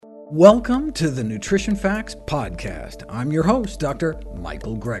Welcome to the Nutrition Facts Podcast. I'm your host, Dr.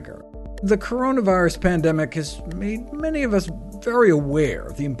 Michael Greger. The coronavirus pandemic has made many of us very aware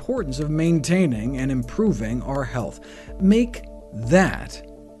of the importance of maintaining and improving our health. Make that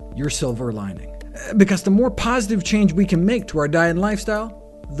your silver lining, because the more positive change we can make to our diet and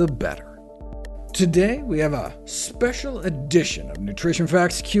lifestyle, the better. Today, we have a special edition of Nutrition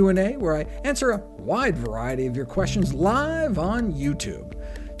Facts Q&A where I answer a wide variety of your questions live on YouTube.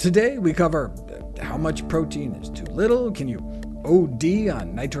 Today, we cover how much protein is too little, can you OD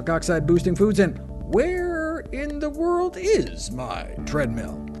on nitric oxide boosting foods, and where in the world is my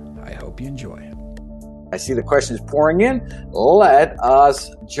treadmill? I hope you enjoy it. I see the questions pouring in. Let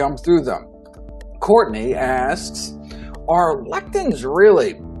us jump through them. Courtney asks, are lectins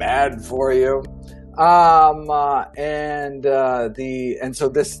really bad for you? So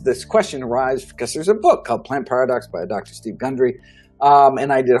this question arises because there's a book called Plant Paradox by Dr. Steve Gundry.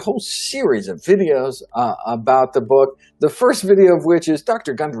 And I did a whole series of videos about the book, the first video of which is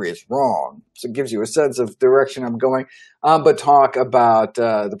Dr. Gundry is wrong. So it gives you a sense of direction I'm going, but talk about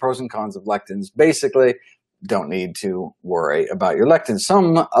the pros and cons of lectins. Basically, don't need to worry about your lectins.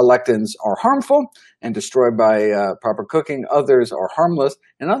 Some lectins are harmful and destroyed by proper cooking. Others are harmless,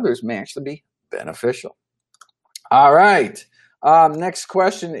 and others may actually be beneficial. All right. Next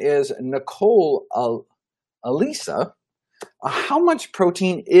question is Nicole Alisa. How much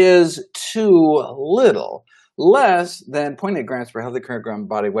protein is too little? Less than 0.8 grams per healthy kilogram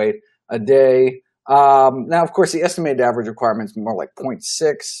body weight a day. Now, of course, the estimated average requirement is more like 0.6,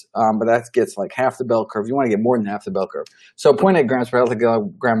 but that gets like half the bell curve. You want to get more than half the bell curve. So 0.8 grams per healthy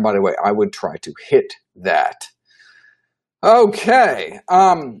kilogram body weight, I would try to hit that. Okay.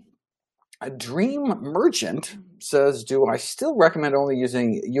 A Dream Merchant says, do I still recommend only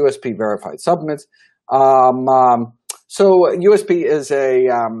using USP verified supplements? So USP is a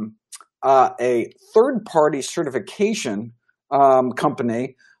third-party certification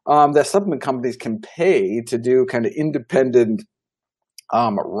company that supplement companies can pay to do kind of independent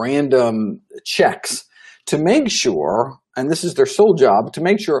random checks to make sure, and this is their sole job, to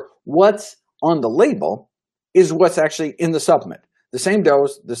make sure what's on the label is what's actually in the supplement. The same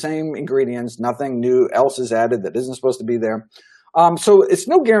dose, the same ingredients, nothing new else is added that isn't supposed to be there. So it's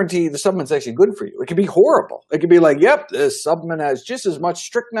no guarantee the supplement's actually good for you. It could be horrible. It could be like, yep, this supplement has just as much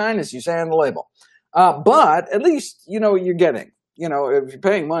strychnine as you say on the label. But at least you know what you're getting. You know, if you're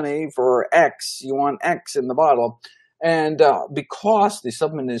paying money for X, you want X in the bottle. And because the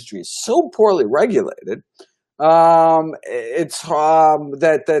supplement industry is so poorly regulated, it's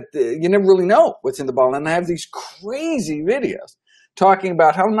that you never really know what's in the bottle. And I have these crazy videos talking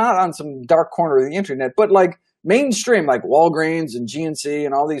about how not on some dark corner of the internet, but like mainstream, like Walgreens and GNC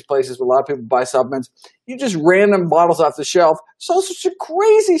and all these places where a lot of people buy supplements, you just random bottles off the shelf. There's all sorts of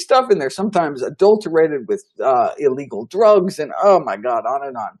crazy stuff in there, sometimes adulterated with illegal drugs, and oh my God, on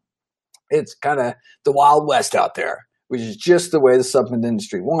and on. It's kind of the Wild West out there, which is just the way the supplement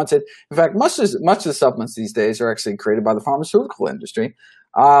industry wants it. In fact, much of the supplements these days are actually created by the pharmaceutical industry,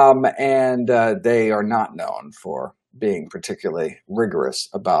 and they are not known for being particularly rigorous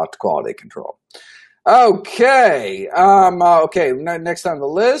about quality control. Okay. Next on the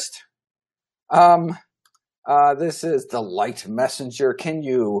list. This is the Light Messenger. Can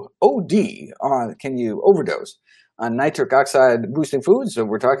you overdose on nitric oxide boosting foods? So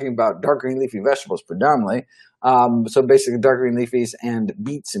we're talking about dark green leafy vegetables predominantly. So basically dark green leafies and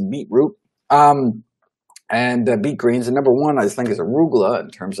beets and beetroot. And beet greens. And number one, I think, is arugula in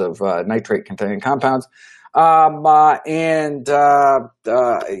terms of nitrate containing compounds.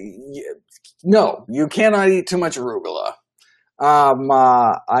 No, you cannot eat too much arugula.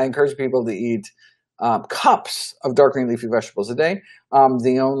 I encourage people to eat cups of dark green leafy vegetables a day.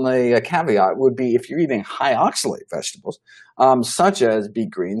 The only caveat would be if you're eating high oxalate vegetables, such as beet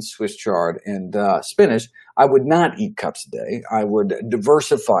greens, Swiss chard, and spinach, I would not eat cups a day. I would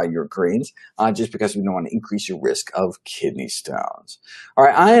diversify your greens just because we don't want to increase your risk of kidney stones. All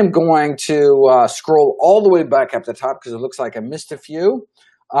right, I am going to scroll all the way back up the top because it looks like I missed a few.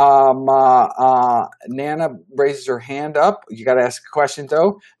 Nana raises her hand up. You got to ask a question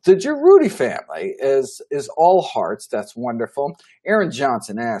though. The Giroudi family is all hearts. That's wonderful. Aaron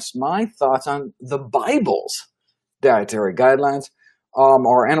Johnson asks, my thoughts on the Bible's dietary guidelines.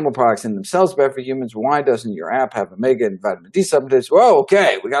 Are animal products in themselves better for humans? Why doesn't your app have omega and vitamin D supplements? Whoa,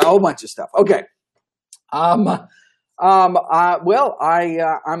 okay. We got a whole bunch of stuff. Okay. I'm a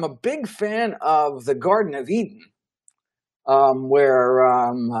big fan of the Garden of Eden.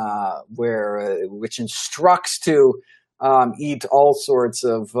 Which instructs to eat all sorts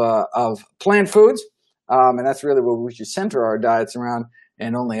of plant foods, and that's really what we should center our diets around.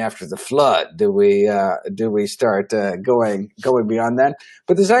 and only after the flood do we start going beyond that.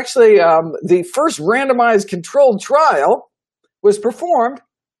 But there's actually the first randomized controlled trial was performed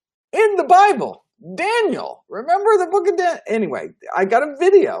in the Bible. Daniel, remember the book of Daniel? Anyway, I got a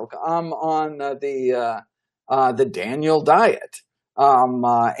video on the Daniel diet,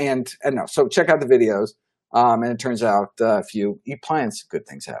 so check out the videos. And it turns out if you eat plants, good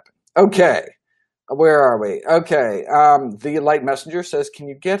things happen. Okay, where are we? Okay, the Light Messenger says, can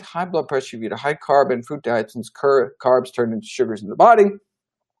you get high blood pressure if you eat a high carb and fruit diet since carbs turn into sugars in the body?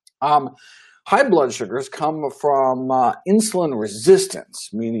 High blood sugars come from insulin resistance,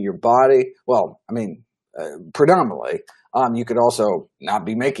 meaning your body, predominantly. You could also not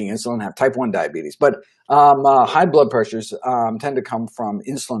be making insulin, have type 1 diabetes. But high blood pressures tend to come from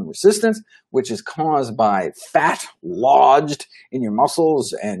insulin resistance, which is caused by fat lodged in your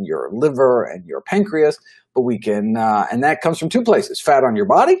muscles and your liver and your pancreas. But and that comes from two places: fat on your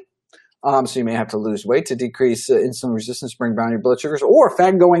body. So you may have to lose weight to decrease insulin resistance, bring down your blood sugars, or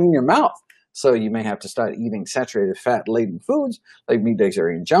fat going in your mouth. So you may have to start eating saturated fat-laden foods like meat, eggs,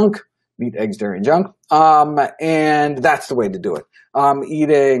 dairy, and junk. And that's the way to do it. And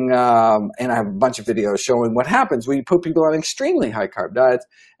I have a bunch of videos showing what happens when you put people on extremely high carb diets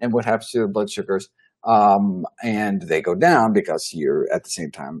and what happens to their blood sugars. And they go down because you're at the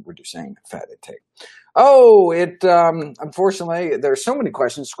same time reducing fat intake. Unfortunately, there's so many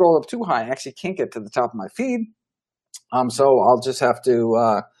questions. Scroll up too high. I actually can't get to the top of my feed. So I'll just have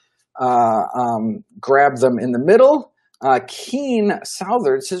to grab them in the middle. Keen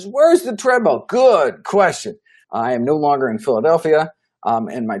Southard says, where's the treadmill? Good question. I am no longer in Philadelphia,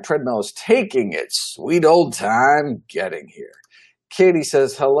 and my treadmill is taking its sweet old time getting here. Katie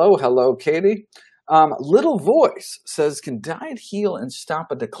says, hello, Katie. Little Voice says, can diet heal and stop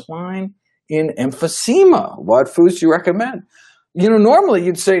a decline in emphysema? What foods do you recommend? Normally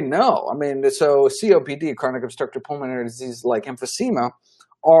you'd say no. So COPD, chronic obstructive pulmonary disease like emphysema,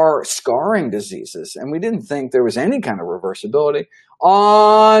 are scarring diseases, and we didn't think there was any kind of reversibility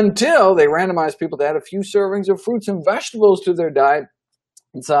until they randomized people to add a few servings of fruits and vegetables to their diet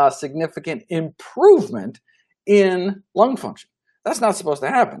and saw a significant improvement in lung function. That's not supposed to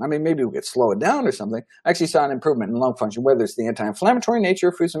happen. Maybe we could slow it down or something. I actually saw an improvement in lung function, whether it's the anti-inflammatory nature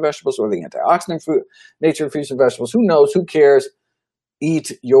of fruits and vegetables or the antioxidant nature of fruits and vegetables. Who knows? Who cares?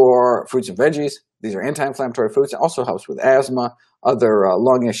 Eat your fruits and veggies. These are anti-inflammatory foods. It also helps with asthma, other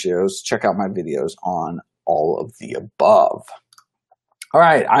lung issues. Check out my videos on all of the above. All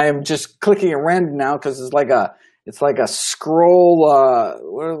right, I am just clicking at random now because it's like a scroll.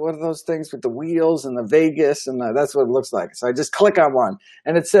 What are those things with the wheels and the Vegas? And that's what it looks like. So I just click on one,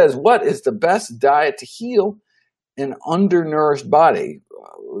 and it says, what is the best diet to heal an undernourished body?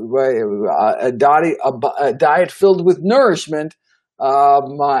 A diet filled with nourishment.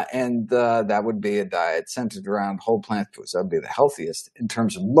 That would be a diet centered around whole plant foods. That would be the healthiest in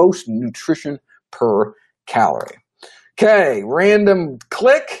terms of most nutrition per calorie. Okay, random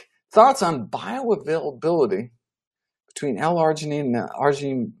click. Thoughts on bioavailability between L-arginine and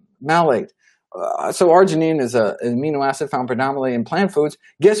arginine malate. So arginine is an amino acid found predominantly in plant foods.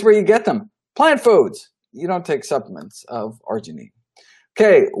 Guess where you get them? Plant foods. You don't take supplements of arginine.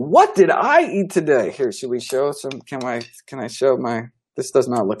 Okay, what did I eat today? Here, should we show some? Can I show my? This does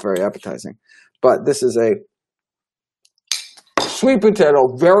not look very appetizing, but this is a sweet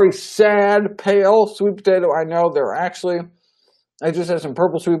potato, very sad, pale sweet potato. I know I just had some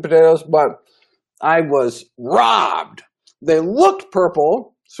purple sweet potatoes, but I was robbed. They looked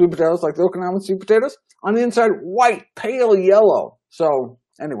purple sweet potatoes, like the Okinawan sweet potatoes. On the inside, white, pale yellow. So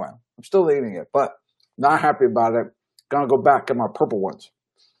anyway, I'm still eating it, but not happy about it. Gonna go back to my purple ones.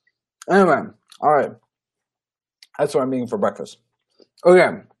 Anyway, all right. That's what I'm eating for breakfast. Okay,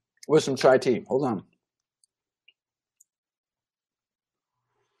 with some chai tea. Hold on.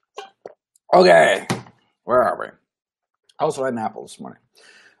 Okay, where are we? I also had an apple this morning.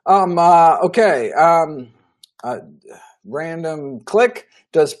 Random click.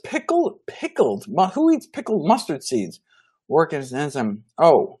 Does who eats pickled mustard seeds work as an enzyme?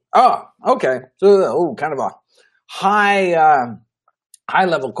 Okay. So, kind of a high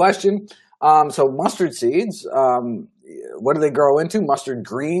level question. So mustard seeds, what do they grow into? Mustard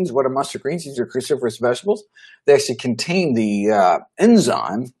greens. What are mustard greens? These are cruciferous vegetables. They actually contain the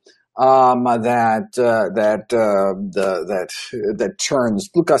enzyme that turns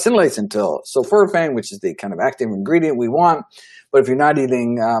glucosinolates into sulforaphane, which is the kind of active ingredient we want. But if you're not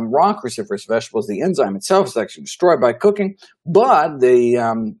eating raw cruciferous vegetables, the enzyme itself is actually destroyed by cooking. But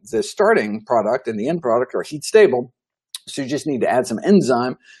the starting product and the end product are heat stable. So you just need to add some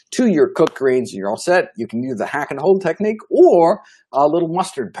enzyme to your cooked greens and you're all set. You can use the hack and hold technique or a little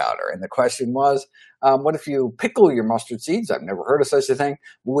mustard powder. And the question was, what if you pickle your mustard seeds? I've never heard of such a thing.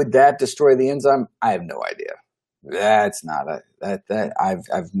 Would that destroy the enzyme? I have no idea. That's not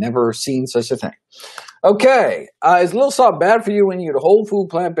I've never seen such a thing. Okay, is a little salt bad for you when you eat a whole food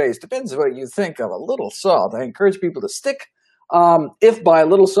plant-based? Depends on what you think of a little salt. I encourage people to stick. If by a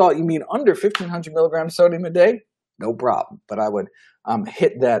little salt you mean under 1,500 milligrams sodium a day, no problem. But I would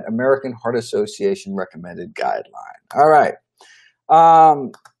hit that American Heart Association recommended guideline. All right.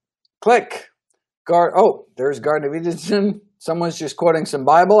 Click. There's Garden of Eden. Someone's just quoting some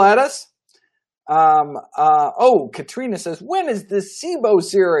Bible at us. Katrina says, when is this SIBO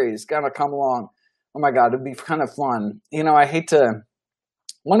series going to come along? Oh my God, it'd be kind of fun. I hate to,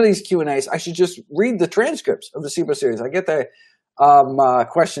 one of these Q&As, I should just read the transcripts of the SIBO series. I get that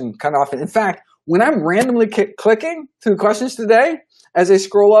question kind of often. In fact, when I'm randomly clicking through questions today, as I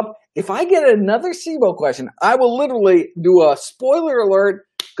scroll up, if I get another SIBO question, I will literally do a spoiler alert,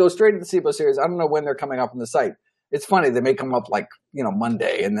 go straight to the SIBO series. I don't know when they're coming up on the site. It's funny, they may come up like,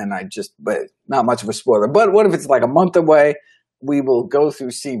 Monday, and then but not much of a spoiler. But what if it's like a month away? We will go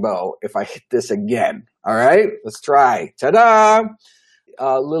through SIBO if I hit this again. All right, let's try. Ta-da!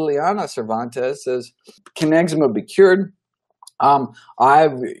 Liliana Cervantes says, can eczema be cured?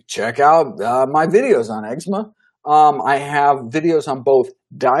 Check out my videos on eczema. I have videos on both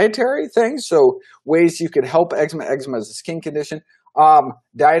dietary things, so ways you could help eczema. Eczema is a skin condition.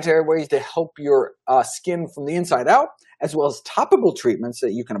 Dietary ways to help your skin from the inside out, as well as topical treatments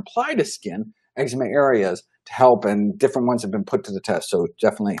that you can apply to skin, eczema areas to help, and different ones have been put to the test, so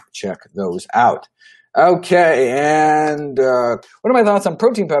definitely check those out. Okay, and what are my thoughts on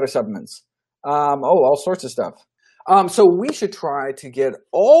protein powder supplements? All sorts of stuff. So we should try to get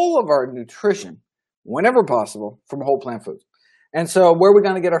all of our nutrition, whenever possible, from whole plant foods. And so where are we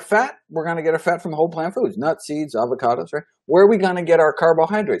going to get our fat? We're going to get our fat from whole plant foods, nuts, seeds, avocados, right? Where are we going to get our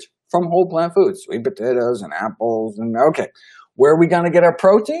carbohydrates? From whole plant foods, sweet potatoes and apples. And okay, where are we going to get our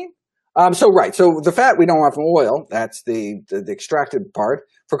protein? So the fat we don't want from oil. That's the extracted part.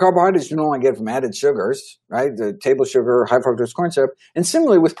 For carbohydrates, you don't want to get it from added sugars, right? The table sugar, high fructose corn syrup. And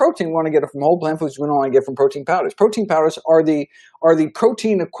similarly with protein, we want to get it from whole plant foods. We don't want to get it from protein powders. Protein powders are the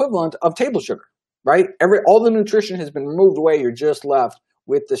protein equivalent of table sugar, right? All the nutrition has been removed away. You're just left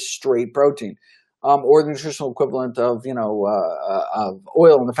with the straight protein, or the nutritional equivalent of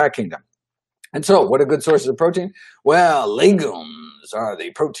oil in the fat kingdom. And so, what are good sources of protein? Well, legumes are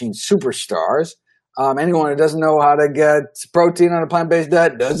the protein superstars. Anyone who doesn't know how to get protein on a plant-based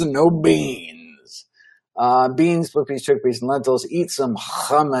diet doesn't know beans. Beans, split peas, chickpeas, and lentils. Eat some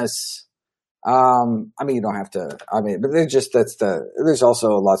hummus. You don't have to. But there's also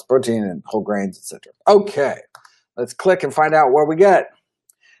lots of protein and whole grains, etc. Okay, let's click and find out what we get.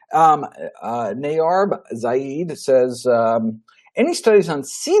 Nayarb Zaid says, any studies on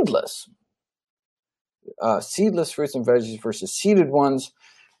seedless fruits and veggies versus seeded ones?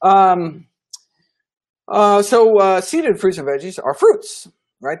 Seeded fruits and veggies are fruits,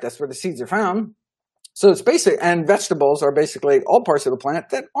 right? That's where the seeds are found. So it's basic, and vegetables are basically all parts of the plant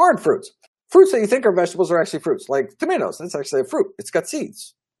that aren't fruits. Fruits that you think are vegetables are actually fruits, like tomatoes. That's actually a fruit. It's got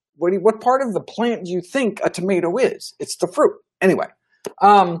seeds. What part of the plant do you think a tomato is? It's the fruit. Anyway,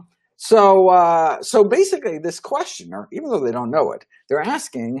 so basically this questioner, even though they don't know it, they're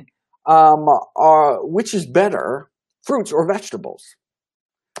asking, which is better, fruits or vegetables?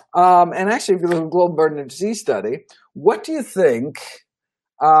 And actually, if you look at the Global Burden of Disease study, what do you think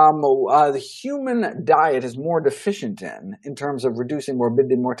the human diet is more deficient in terms of reducing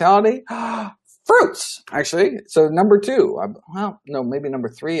morbidity and mortality? Fruits, actually. So number 2, maybe number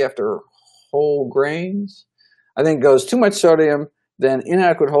 3 after whole grains. I think it goes too much sodium, then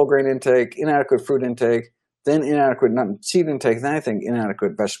inadequate whole grain intake, inadequate fruit intake, then inadequate nut and seed intake, then I think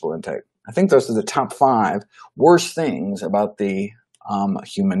inadequate vegetable intake. I think those are the top 5 worst things about the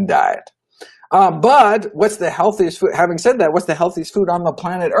human diet. But what's the healthiest food? Having said that, what's the healthiest food on the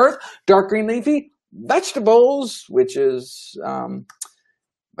planet Earth? Dark green leafy vegetables, which is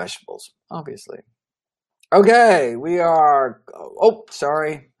vegetables, obviously. Okay, we are,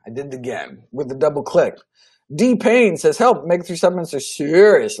 sorry, I did it again with the double click. D. Payne says, help, omega-3 supplements are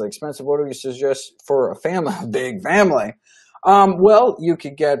seriously expensive. What do you suggest for a family, a big family? Well, you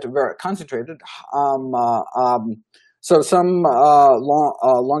could get very concentrated. So some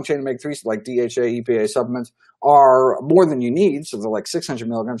long-chain omega-3s like DHA, EPA supplements are more than you need. So they're like 600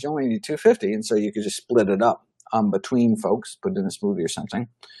 milligrams. You only need 250. And so you could just split it up between folks, put it in a smoothie or something.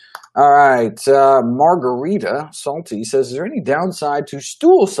 All right. Margarita Salty says, is there any downside to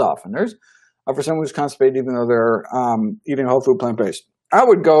stool softeners? for someone who's constipated, even though they're eating whole food plant-based. I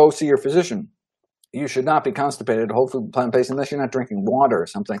would go see your physician. You should not be constipated, whole food plant-based, unless you're not drinking water or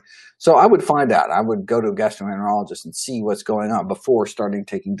something. So I would find out. I would go to a gastroenterologist and see what's going on before starting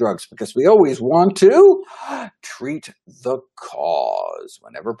taking drugs, because we always want to treat the cause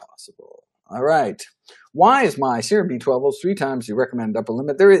whenever possible. All right. Why is my serum B12 levels 3 times the recommended upper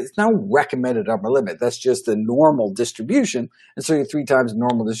limit? There is no recommended upper limit. That's just the normal distribution. And so you're 3 times the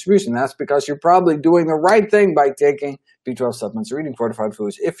normal distribution. That's because you're probably doing the right thing by taking B12 supplements or eating fortified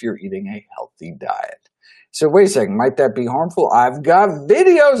foods if you're eating a healthy diet. So wait a second, might that be harmful? I've got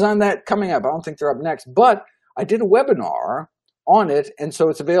videos on that coming up. I don't think they're up next, but I did a webinar on it, and so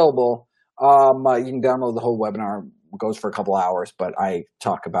it's available. You can download the whole webinar. It goes for a couple hours, but I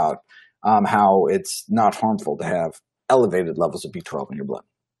talk about how it's not harmful to have elevated levels of B12 in your blood.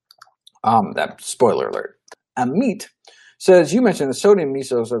 That spoiler alert. Meat says, you mentioned the sodium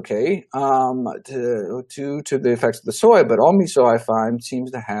miso is okay to the effects of the soy, but all miso I find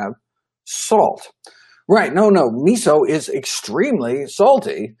seems to have salt. Right, no, miso is extremely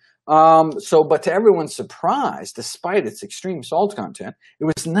salty. But to everyone's surprise, despite its extreme salt content, it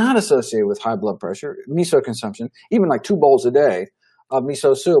was not associated with high blood pressure, miso consumption, even like 2 bowls a day of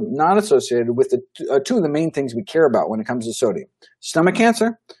miso soup, not associated with the two of the main things we care about when it comes to sodium: stomach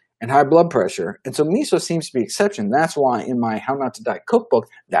cancer and high blood pressure. And so miso seems to be exception. That's why in my How Not to Die cookbook,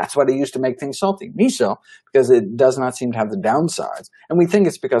 that's what I use to make things salty. Miso, because it does not seem to have the downsides. And we think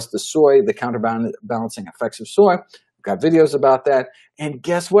it's because the soy, the counterbalancing effects of soy. I've got videos about that. And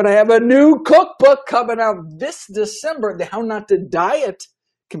guess what? I have a new cookbook coming out this December, the How Not to Diet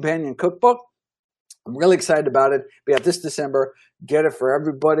companion cookbook. I'm really excited about it. But yeah, this December, get it for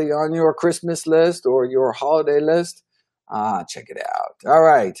everybody on your Christmas list or your holiday list. Check it out. All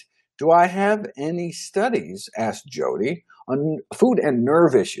right. Do I have any studies, asked Jody, on food and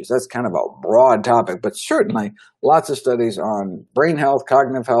nerve issues? That's kind of a broad topic, but certainly lots of studies on brain health,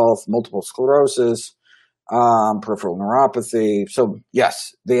 cognitive health, multiple sclerosis, peripheral neuropathy. So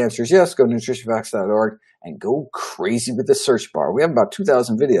yes, the answer is yes. Go to nutritionfacts.org and go crazy with the search bar. We have about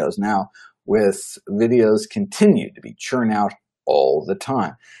 2,000 videos now, with videos continue to be churned out all the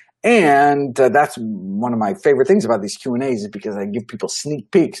time. And that's one of my favorite things about these Q&As, is because I give people sneak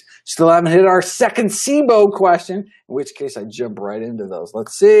peeks. Still haven't hit our second SIBO question, in which case I jump right into those.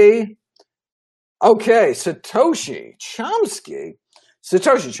 Let's see. Okay, Satoshi Chomsky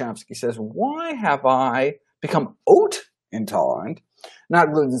says, why have I become oat intolerant?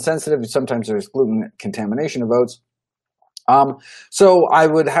 Not gluten sensitive. Sometimes there's gluten contamination of oats. So I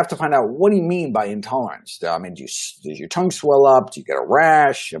would have to find out, what do you mean by intolerance? I mean, does your tongue swell up? Do you get a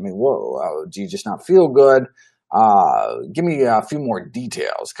rash? I mean, do you just not feel good? Give me a few more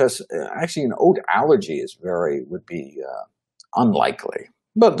details, because actually an oat allergy would be unlikely,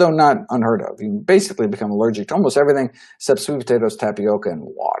 but though not unheard of. You basically become allergic to almost everything except sweet potatoes, tapioca, and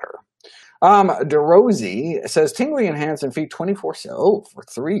water. DeRosie says, tingling in hands and feet 24/7 for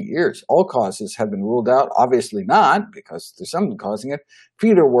 3 years. All causes have been ruled out. Obviously not, because there's something causing it.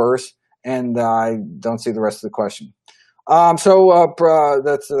 Feet are worse, and I don't see the rest of the question. That's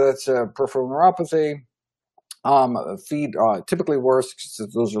peripheral neuropathy. Feet are typically worse because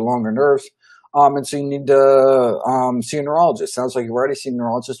those are longer nerves. And so you need to see a neurologist. Sounds like you've already seen a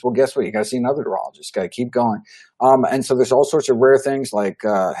neurologist. Well, guess what? You got to see another neurologist. Got to keep going. And so there's all sorts of rare things like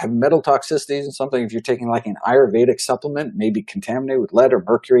heavy metal toxicities and something. If you're taking like an Ayurvedic supplement, maybe contaminated with lead or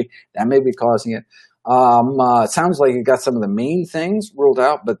mercury, that may be causing it. It sounds like you got some of the main things ruled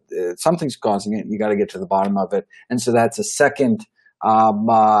out, but something's causing it. And you got to get to the bottom of it. And so that's a second,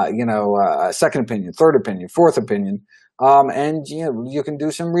 a second opinion, third opinion, fourth opinion. And you can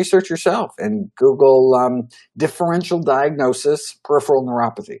do some research yourself and Google differential diagnosis peripheral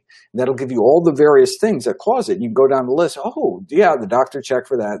neuropathy. That'll give you all the various things that cause it. You can go down the list. Oh, yeah, the doctor checked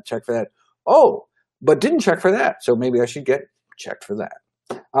for that, Oh, but didn't check for that. So maybe I should get checked for that.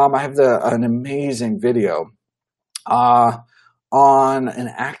 I have an amazing video on an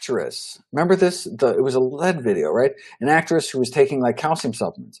actress. Remember this? It was a lead video, right? An actress who was taking like calcium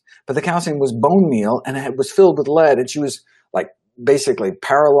supplements, but the calcium was bone meal and it was filled with lead, and she was like basically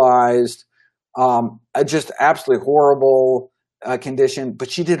paralyzed, just absolutely horrible condition. But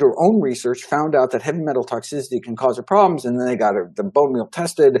she did her own research, found out that heavy metal toxicity can cause her problems, and then they got the bone meal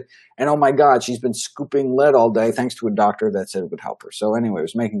tested, and oh my God, she's been scooping lead all day thanks to a doctor that said it would help her. So anyway, it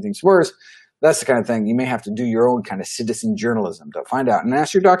was making things worse. That's the kind of thing you may have to do your own kind of citizen journalism to find out and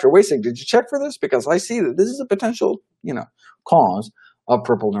ask your doctor, wait a second, did you check for this? Because I see that this is a potential, cause of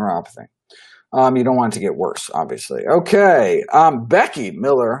peripheral neuropathy. You don't want it to get worse, obviously. Okay. Becky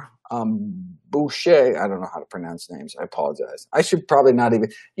Miller Boucher. I don't know how to pronounce names. I apologize. I should probably not even.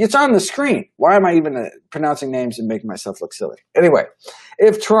 It's on the screen. Why am I even pronouncing names and making myself look silly? Anyway,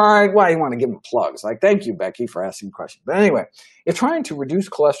 if trying, well, you want to give them plugs. Like, thank you, Becky, for asking a question. But anyway, if trying to reduce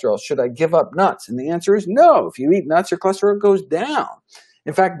cholesterol, should I give up nuts? And the answer is no. If you eat nuts, your cholesterol goes down.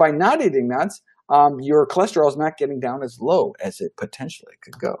 In fact, by not eating nuts, your cholesterol is not getting down as low as it potentially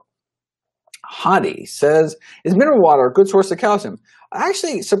could go. Hadi says, is mineral water a good source of calcium?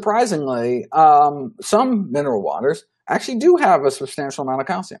 Actually, surprisingly, some mineral waters actually do have a substantial amount of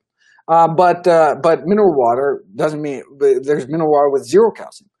calcium. But mineral water doesn't mean there's mineral water with zero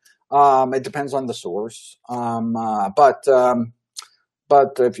calcium. It depends on the source. But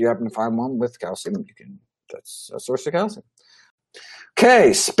if you happen to find one with calcium, that's a source of calcium.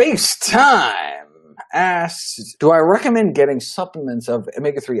 Okay, Space Time asks, do I recommend getting supplements of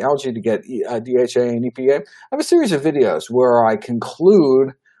omega-3 algae to get DHA and EPA? I have a series of videos where I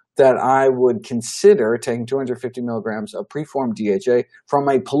conclude that I would consider taking 250 milligrams of preformed DHA from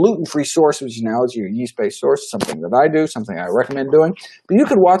a pollutant-free source, which is an algae or yeast-based source, something that I do, something I recommend doing. But you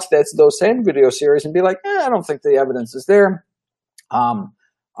could watch those same video series and be like, I don't think the evidence is there, and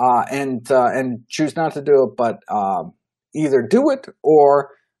choose not to do it, but either do it or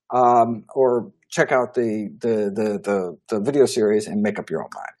check out the video series and make up your own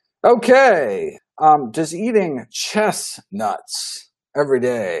mind. Okay, does eating chestnuts every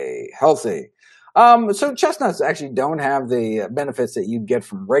day healthy? So chestnuts actually don't have the benefits that you'd get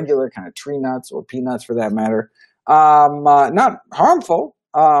from regular kind of tree nuts or peanuts for that matter. Not harmful,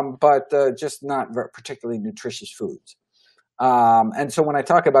 but just not particularly nutritious foods. And so when I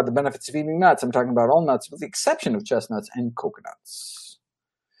talk about the benefits of eating nuts, I'm talking about all nuts with the exception of chestnuts and coconuts.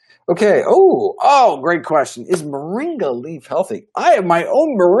 Okay. Oh, great question. Is moringa leaf healthy? I have my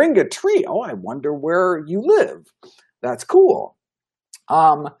own moringa tree. Oh, I wonder where you live. That's cool.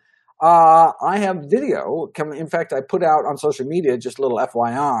 I have video coming. In fact, I put out on social media, just a little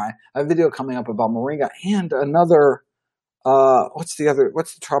FYI, a video coming up about moringa and another, what's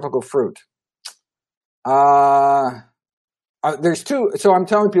the tropical fruit? There's two. So I'm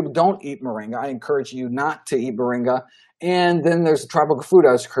telling people don't eat moringa. I encourage you not to eat moringa. And then there's a tropical fruit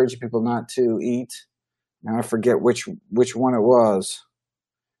I was encouraging people not to eat. Now I forget which one it was.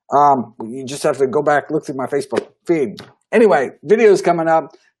 You just have to go back, look through my Facebook feed. Anyway, videos coming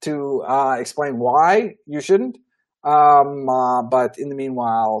up to explain why you shouldn't. But in the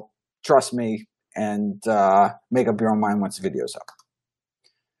meanwhile, trust me and make up your own mind once the video's up.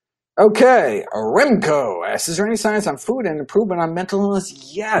 Okay, Remco asks, is there any science on food and improvement on mental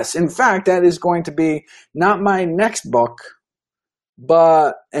illness? Yes. In fact, that is going to be not my next book,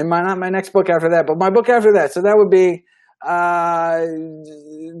 not my next book after that, but my book after that. So that would be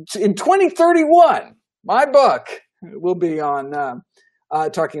in 2031, my book will be on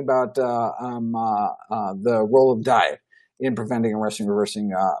talking about the role of diet in preventing and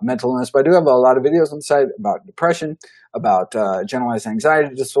reversing mental illness. But I do have a lot of videos on the site about depression, about generalized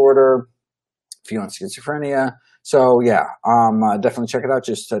anxiety disorder, feeling schizophrenia. So yeah, definitely check it out.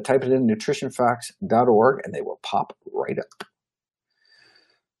 Just type it in nutritionfacts.org and they will pop right up.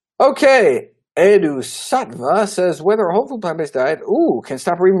 Okay, Edu Sattva says, whether a whole food plant-based diet can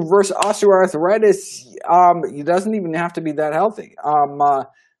stop or even reverse osteoarthritis. It doesn't even have to be that healthy.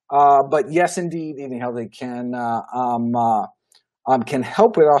 But yes, indeed, eating healthy can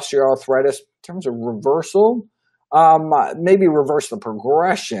help with osteoarthritis in terms of reversal. Maybe reverse the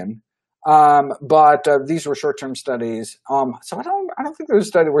progression. But these were short-term studies. So I don't think there was a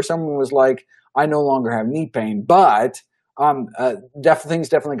study where someone was like, I no longer have knee pain, but things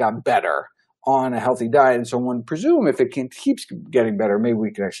definitely got better on a healthy diet. And so one presume if it keeps getting better, maybe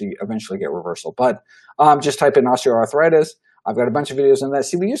we could actually eventually get reversal. But just type in osteoarthritis. I've got a bunch of videos on that.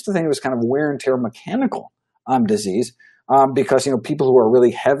 See, we used to think it was kind of wear and tear mechanical disease because, people who are really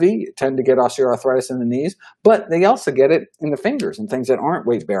heavy tend to get osteoarthritis in the knees, but they also get it in the fingers and things that aren't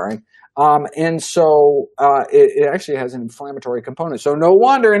weight-bearing. And so it actually has an inflammatory component. So no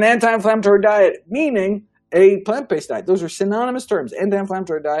wonder an anti-inflammatory diet, meaning a plant-based diet. Those are synonymous terms,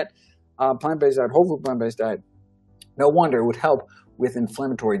 anti-inflammatory diet, plant-based diet, whole food plant-based diet. No wonder it would help with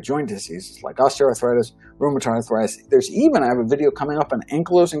inflammatory joint diseases like osteoarthritis, rheumatoid arthritis. I have a video coming up on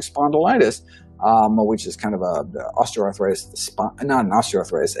ankylosing spondylitis, which is kind of an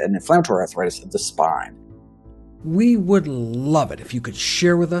inflammatory arthritis of the spine. We would love it if you could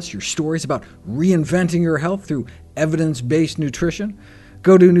share with us your stories about reinventing your health through evidence-based nutrition.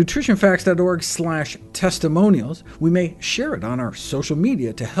 Go to nutritionfacts.org/testimonials. We may share it on our social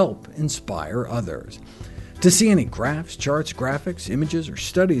media to help inspire others. To see any graphs, charts, graphics, images, or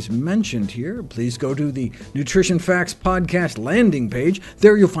studies mentioned here, please go to the Nutrition Facts Podcast landing page.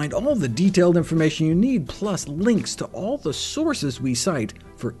 There you'll find all the detailed information you need, plus links to all the sources we cite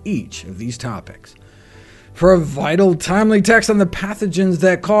for each of these topics. For a vital, timely text on the pathogens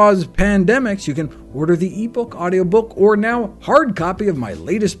that cause pandemics, you can order the ebook, audiobook, or now hard copy of my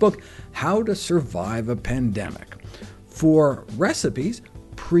latest book, How to Survive a Pandemic. For recipes,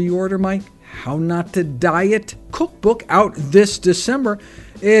 pre-order my How Not to Diet cookbook out this December.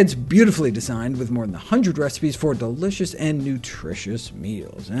 It's beautifully designed with more than 100 recipes for delicious and nutritious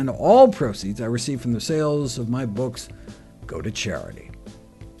meals. And all proceeds I receive from the sales of my books go to charity.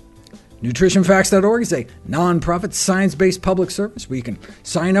 NutritionFacts.org is a nonprofit, science-based public service where you can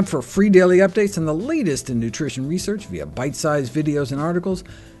sign up for free daily updates on the latest in nutrition research via bite-sized videos and articles.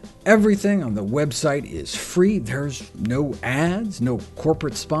 Everything on the website is free. There's no ads, no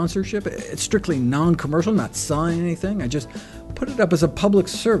corporate sponsorship. It's strictly non-commercial, not selling anything. I just put it up as a public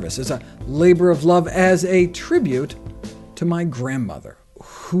service, as a labor of love, as a tribute to my grandmother,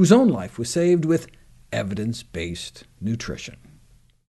 whose own life was saved with evidence-based nutrition.